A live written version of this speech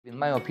In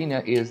my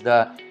opinion, is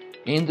the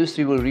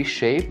industry will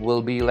reshape,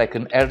 will be like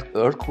an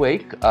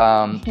earthquake.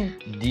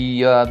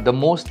 The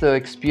most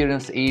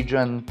experienced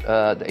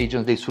the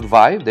agents they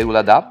survive, they will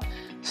adapt.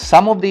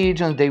 Some of the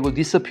agents they will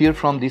disappear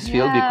from this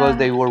field because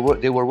they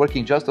were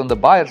working just on the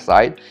buyer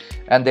side,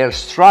 and they're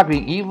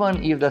struggling.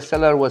 Even if the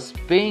seller was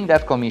paying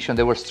that commission,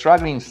 they were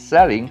struggling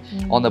selling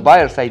on the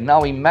buyer side.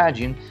 Now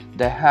imagine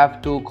they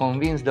have to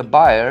convince the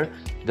buyers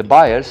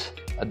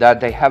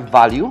that they have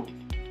value.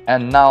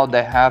 And now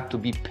they have to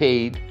be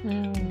paid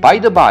by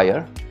the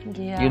buyer,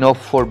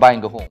 for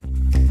buying a home.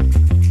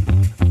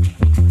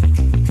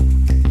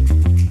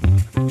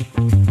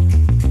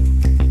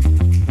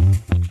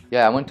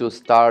 Yeah, I want to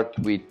start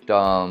with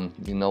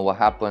what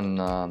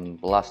happened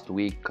last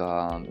week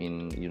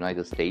in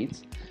United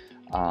States.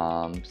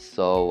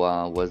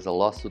 Was a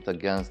lawsuit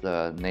against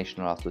the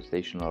National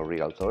Association of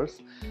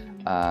Realtors,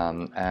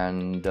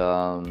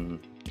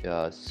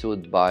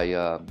 sued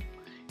by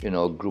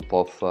group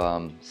of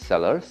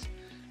sellers,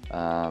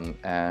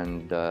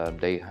 and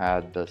they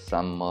had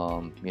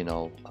some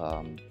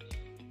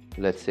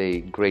let's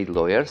say great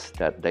lawyers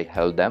that they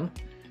held them,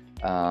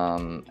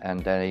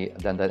 and then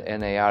the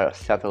NAR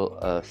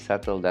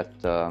settled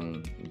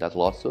that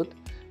lawsuit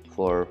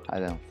for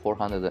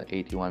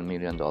 $481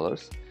 million.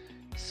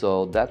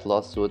 So that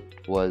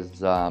lawsuit was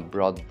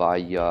brought by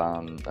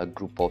a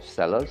group of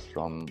sellers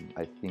from,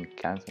 I think,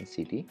 Kansas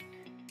City,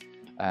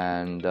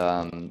 and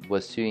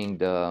was suing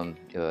the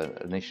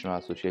National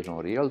Association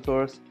of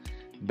Realtors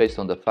based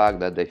on the fact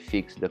that they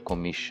fixed the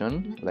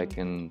commission. Like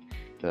in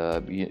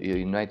the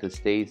United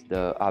States,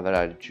 the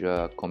average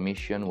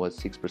commission was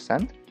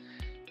 6%.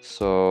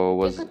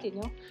 So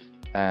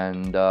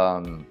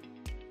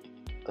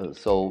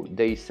so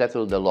they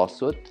settled the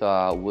lawsuit,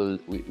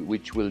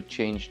 which will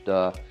change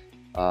the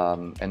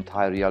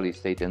entire real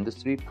estate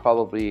industry.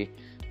 Probably,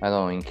 I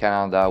don't know, in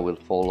Canada will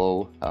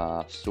follow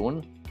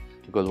soon.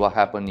 Because what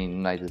happened in the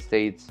United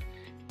States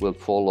will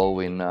follow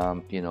in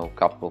a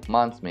couple of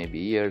months, maybe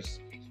years.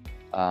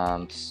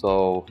 But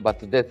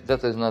that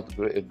is not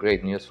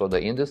great news for the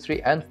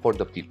industry and for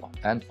the people.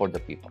 And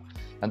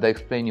I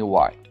explain you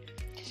why.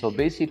 So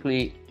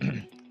basically,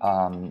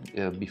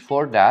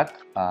 before that,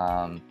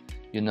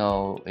 in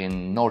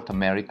North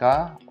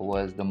America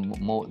was the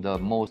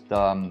most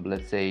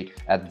let's say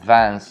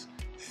advanced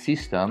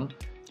system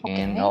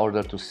in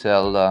order to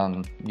sell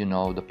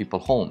the people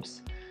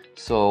homes.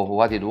 So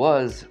what it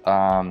was,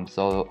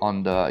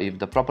 if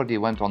the property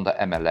went on the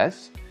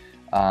MLS,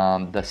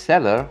 the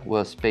seller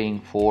was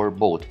paying for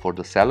both, for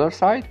the seller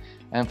side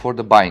and for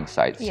the buying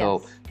side. Yes.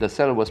 So the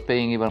seller was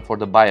paying even for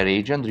the buyer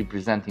agent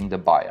representing the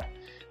buyer,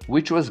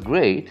 which was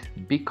great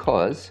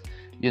because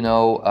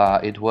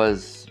it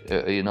was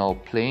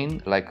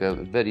plain, like a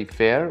very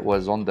fair,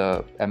 was on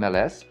the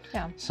MLS.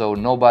 Yeah. So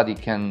nobody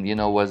can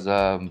was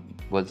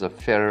a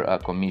fair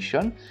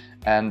commission.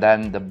 And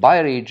then the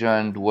buyer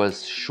agent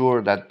was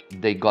sure that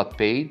they got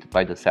paid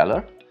by the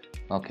seller,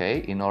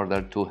 in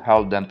order to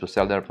help them to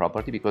sell their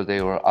property, because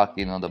they were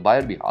acting on the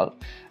buyer behalf.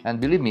 And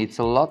believe me, it's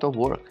a lot of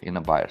work in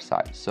a buyer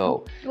side.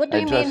 So what do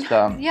you mean?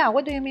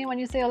 What do you mean when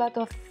you say a lot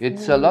of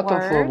It's a lot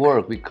of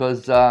work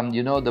because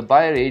the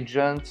buyer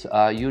agents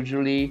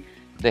usually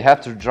they have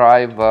to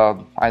drive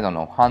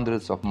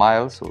hundreds of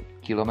miles or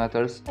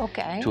kilometers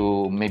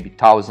to maybe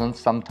thousands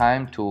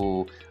sometimes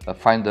to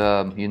find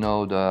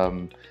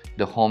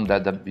the home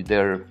that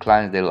their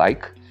clients they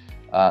like.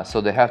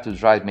 So they have to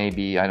drive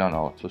maybe,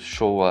 to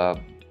show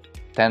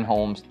 10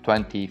 homes,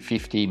 20,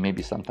 50,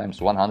 maybe sometimes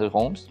 100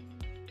 homes.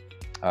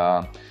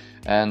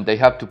 And they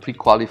have to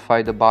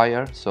pre-qualify the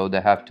buyer. So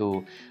they have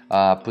to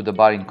put the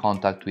buyer in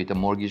contact with a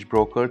mortgage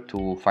broker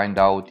to find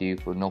out if,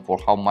 for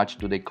how much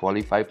do they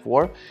qualify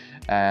for.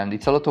 And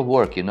it's a lot of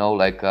work, and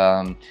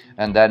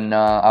then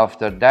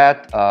after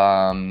that,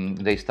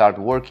 they start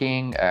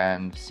working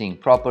and seeing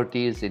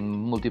properties in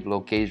multiple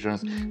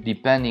occasions,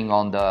 depending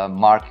on the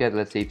market.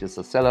 Let's say if it's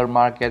a seller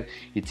market,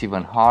 it's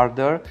even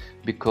harder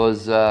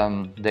because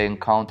they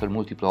encounter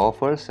multiple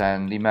offers.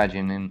 And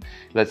imagine,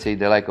 let's say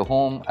they like a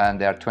home and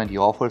there are 20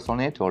 offers on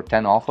it or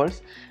 10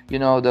 offers.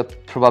 The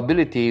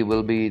probability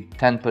will be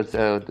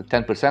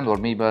 10% or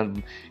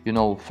maybe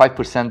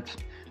 5%.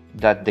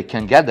 That they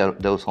can get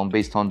those homes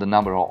based on the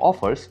number of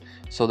offers.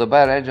 So the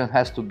buyer agent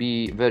has to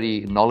be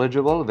very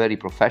knowledgeable, very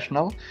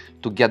professional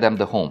to get them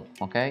the home.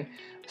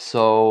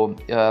 So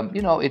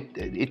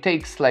it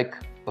takes like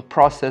a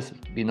process,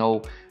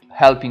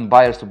 helping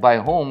buyers to buy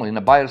a home in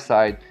a buyer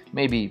side,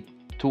 maybe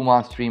 2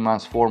 months, 3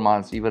 months, 4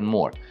 months, even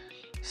more.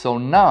 So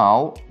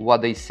now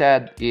what they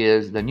said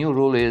is the new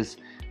rule is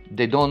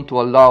they don't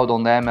allow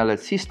on the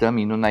MLS system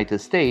in the United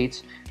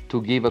States to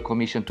give a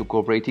commission to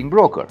cooperating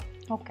broker.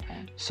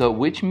 So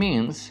which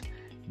means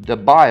the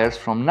buyers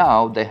from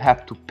now, they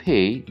have to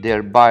pay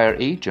their buyer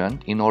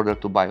agent in order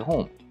to buy a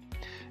home.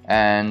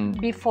 And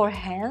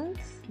beforehand?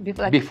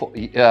 At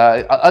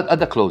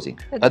the closing.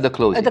 At the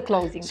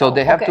closing. So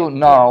they have to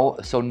now.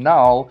 So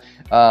now,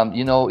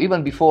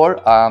 even before,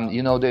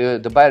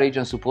 the buyer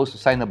agent is supposed to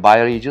sign a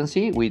buyer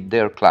agency with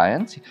their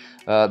clients,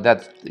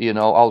 that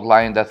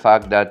outline the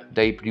fact that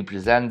they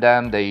represent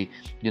them. They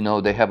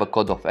they have a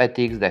code of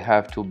ethics. They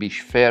have to be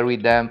fair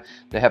with them.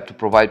 They have to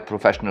provide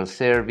professional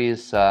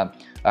service,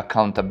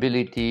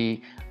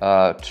 accountability,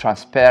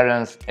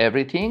 transparency,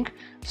 everything.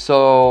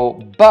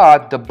 So,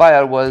 but the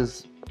buyer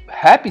was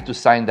happy to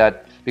sign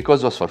that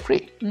because it was for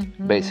free,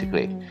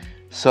 basically.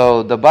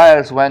 So the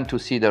buyers went to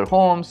see their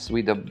homes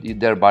with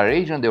their buyer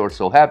agent. They were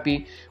so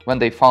happy when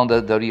they found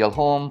the real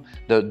home.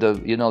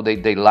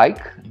 They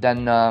like.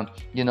 Then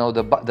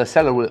the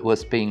seller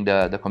was paying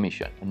the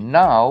commission.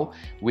 Now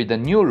with the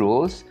new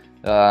rules,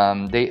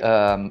 they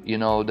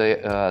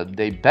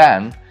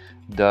ban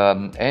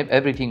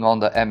everything on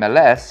the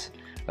MLS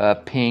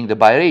paying the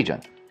buyer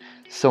agent.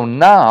 So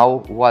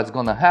now what's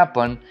gonna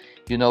happen?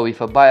 If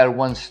a buyer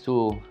wants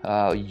to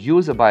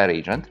use a buyer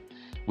agent,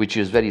 which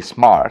is very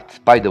smart,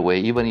 by the way,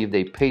 even if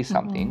they pay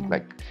something,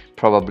 like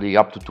probably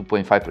up to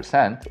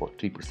 2.5% or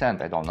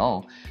 3%, I don't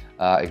know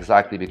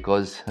exactly,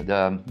 because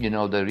the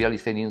real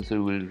estate industry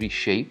will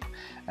reshape,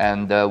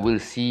 and we'll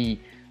see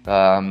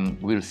how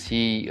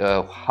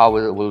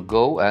it will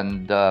go,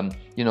 and the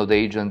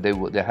agent,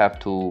 they have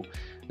to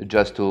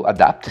just to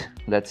adapt,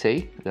 let's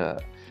say.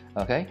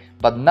 Okay,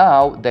 but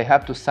now they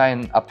have to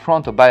sign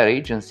upfront a buyer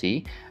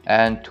agency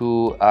and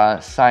to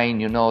sign,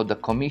 the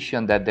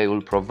commission that they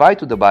will provide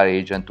to the buyer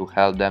agent to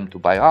help them to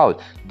buy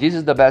out. This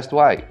is the best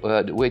way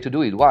to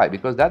do it. Why?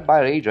 Because that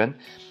buyer agent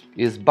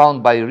is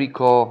bound by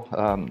RICO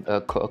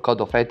code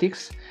of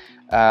ethics,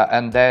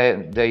 and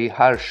they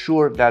are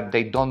sure that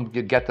they don't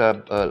get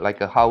a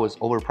house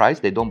overpriced.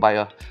 They don't buy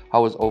a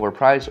house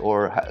overpriced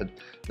or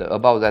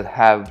about that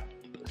have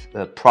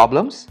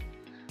problems.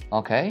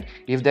 Okay,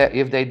 if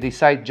they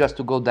decide just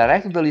to go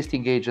direct to the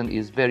listing agent,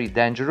 is very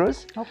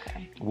dangerous.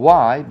 Okay.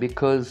 Why?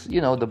 Because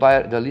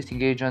the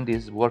listing agent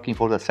is working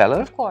for the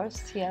seller. Of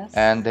course, yes.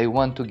 And they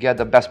want to get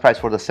the best price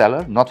for the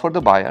seller, not for the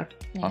buyer.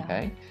 Yeah.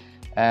 Okay.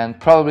 And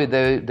probably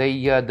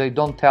they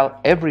don't tell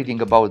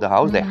everything about the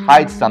house. They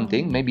hide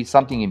something, maybe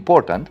something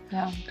important.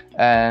 Yeah.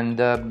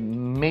 And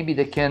maybe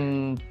they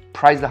can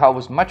price the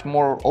house much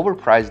more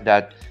overpriced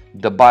that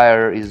the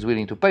buyer is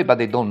willing to pay, but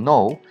they don't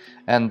know,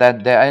 and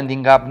that they're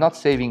ending up not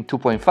saving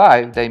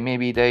 2.5.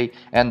 They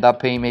end up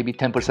paying maybe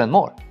 10%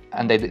 more,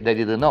 and they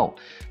didn't know.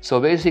 So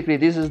basically,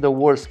 this is the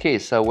worst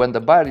case. So when the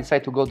buyer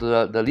decides to go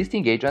to the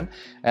listing agent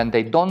and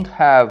they don't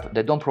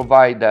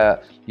provide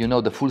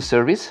the full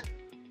service.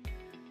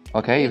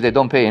 Okay, if they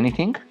don't pay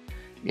anything.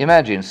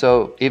 Imagine,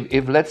 so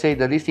if let's say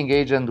the listing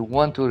agent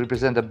want to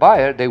represent the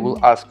buyer, they will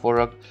ask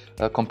for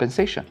a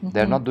compensation.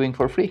 They're not doing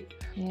for free.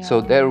 Yeah.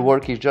 So their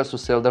work is just to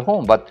sell their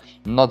home, but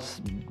not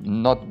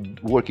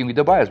working with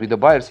the buyers. With the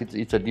buyers,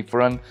 it's a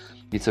different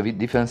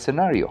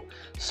scenario.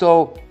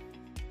 So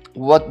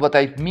what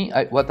I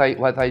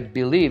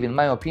believe, in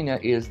my opinion,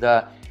 is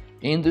the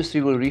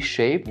industry will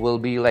reshape, will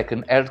be like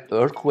an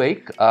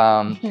earthquake.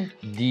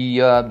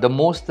 The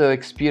most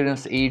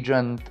experienced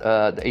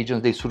the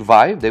agents, they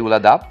survive, they will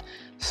adapt.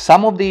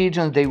 Some of the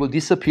agents, they will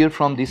disappear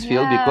from this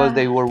field because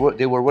they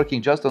were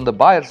working just on the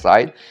buyer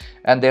side,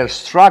 and they're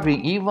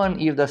struggling. Even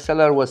if the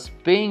seller was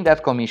paying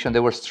that commission, they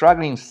were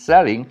struggling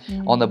selling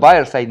on the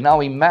buyer side. Now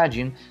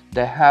imagine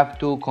they have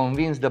to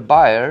convince the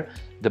buyers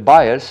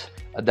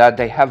that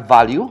they have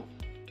value,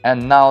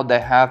 and now they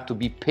have to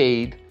be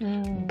paid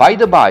by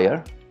the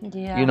buyer,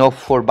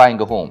 for buying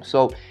a home.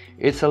 So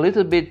it's a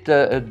little bit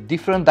a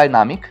different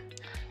dynamic.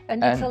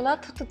 And it's a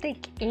lot to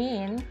take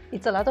in.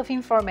 It's a lot of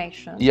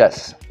information.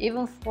 Yes.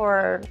 Even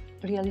for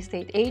real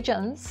estate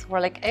agents or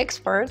like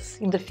experts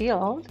in the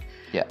field.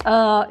 Yeah.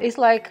 It's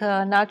like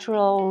a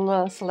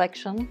natural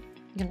selection,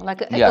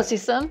 like an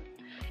ecosystem.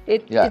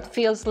 It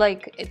feels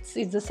like it's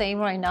the same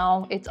right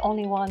now. It's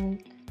only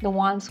the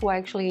ones who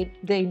actually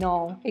they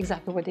know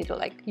exactly what they do,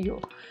 like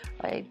you,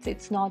 right?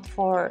 It's not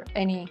for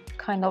any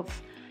kind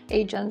of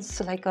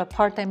agents, like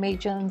part-time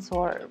agents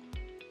or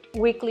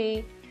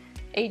weekly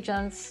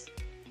agents.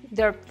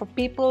 They're for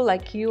people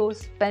like you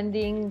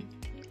spending,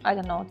 I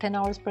don't know, 10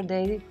 hours per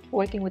day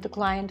working with the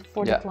client,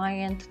 for the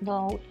client,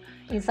 know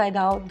inside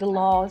out the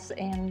laws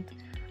and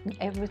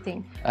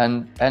everything.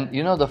 And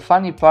the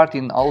funny part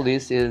in all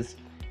this is,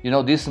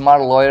 these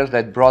smart lawyers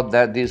that brought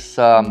this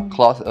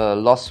class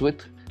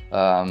lawsuit,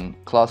 they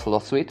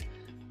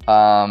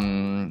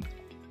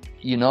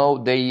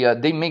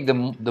make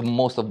the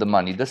most of the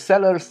money. The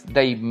sellers,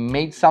 they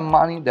made some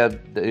money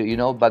but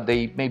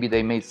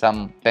they made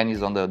some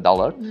pennies on the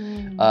dollar.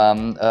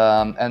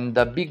 And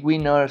the big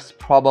winners,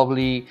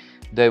 probably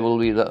they will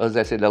be, as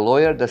I said, the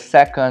lawyer. The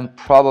second,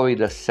 probably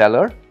the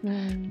seller.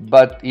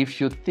 But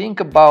if you think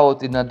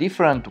about in a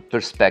different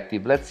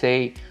perspective, let's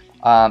say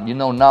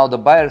now the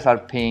buyers are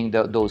paying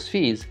those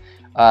fees.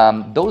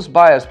 Those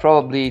buyers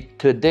probably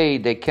today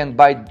they can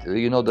buy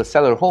the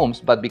seller homes,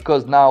 but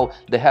because now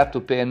they have to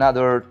pay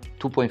another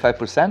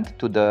 2.5%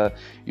 to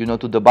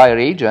the buyer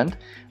agent,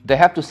 they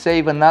have to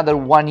save another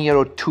 1 year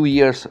or 2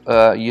 years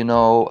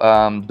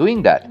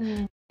doing that.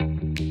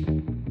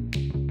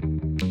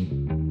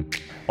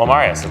 Well,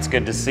 Marius, it's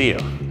good to see you.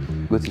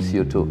 Good to see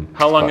you too.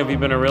 How long have you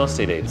been a real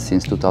estate agent?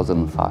 Since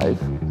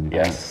 2005.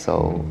 Yes.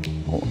 So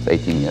almost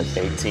 18 years.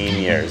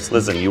 18 years.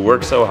 Listen, you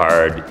work so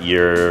hard.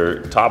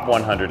 You're top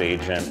 100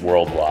 agent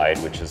worldwide,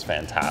 which is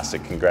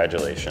fantastic.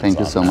 Congratulations. Thank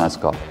you so much,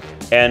 Scott.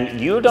 And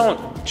you don't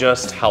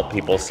just help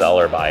people sell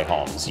or buy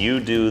homes. You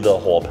do the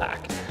whole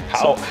pack.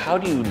 How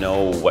do you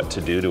know what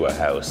to do to a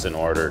house in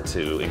order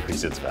to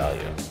increase its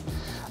value?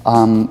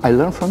 I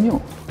learn from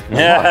you.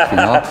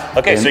 Yeah.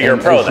 Okay, so you're a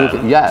pro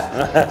then.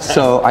 Yeah.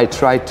 So I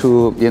try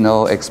to,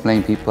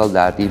 explain people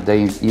that if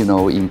they,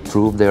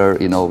 improve their,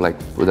 like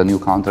with a new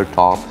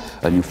countertop,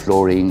 a new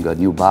flooring, a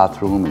new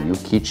bathroom, a new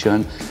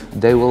kitchen,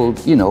 they will,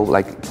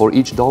 like for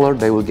each dollar,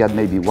 they will get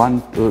maybe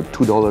 $1, $2,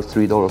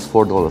 $3,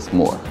 $4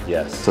 more.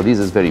 Yes. So this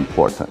is very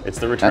important. It's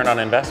the return on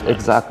investment.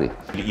 Exactly.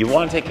 You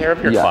want to take care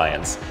of your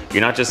clients.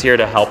 You're not just here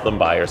to help them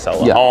buy or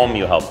sell a home.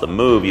 You help them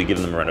move. You give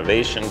them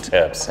renovation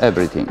tips.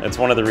 Everything. It's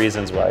one of the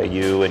reasons why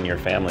you and your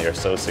family are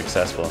so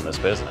successful in this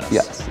business.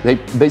 Yes. They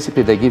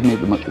give me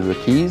the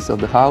keys of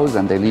the house,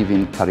 and they live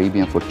in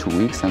Caribbean for 2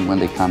 weeks, and when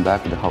they come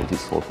back, the house is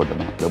sold for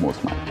the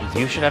most money.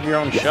 You should have your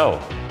own show.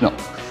 No.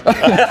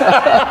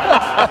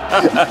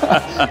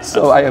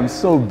 So I am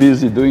so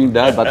busy doing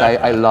that, but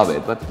I love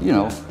it. But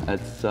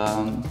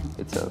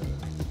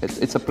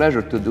it's a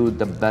pleasure to do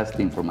the best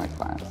thing for my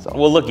clients. So.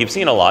 Well, look, you've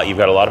seen a lot. You've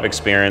got a lot of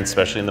experience,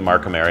 especially in the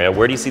Markham area.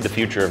 Where do you see the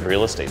future of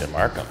real estate in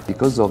Markham?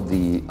 Because of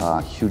the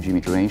huge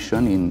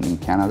immigration in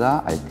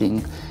Canada, I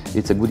think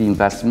it's a good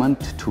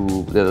investment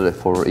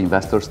for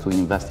investors to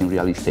invest in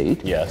real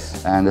estate.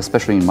 Yes. And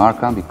especially in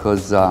Markham,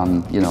 because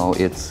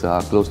it's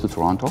close to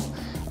Toronto.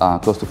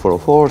 Close to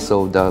 404,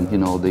 so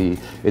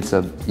it's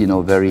a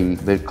very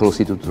very close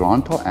to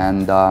Toronto,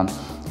 and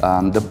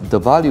the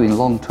value in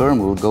long term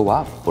will go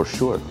up for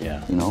sure.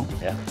 Yeah.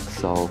 Yeah.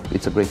 So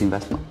it's a great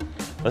investment.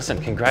 Listen,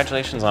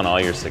 congratulations on all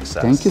your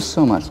success. Thank you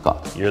so much,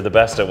 Scott. You're the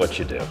best at what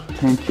you do.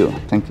 Thank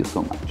you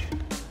so much.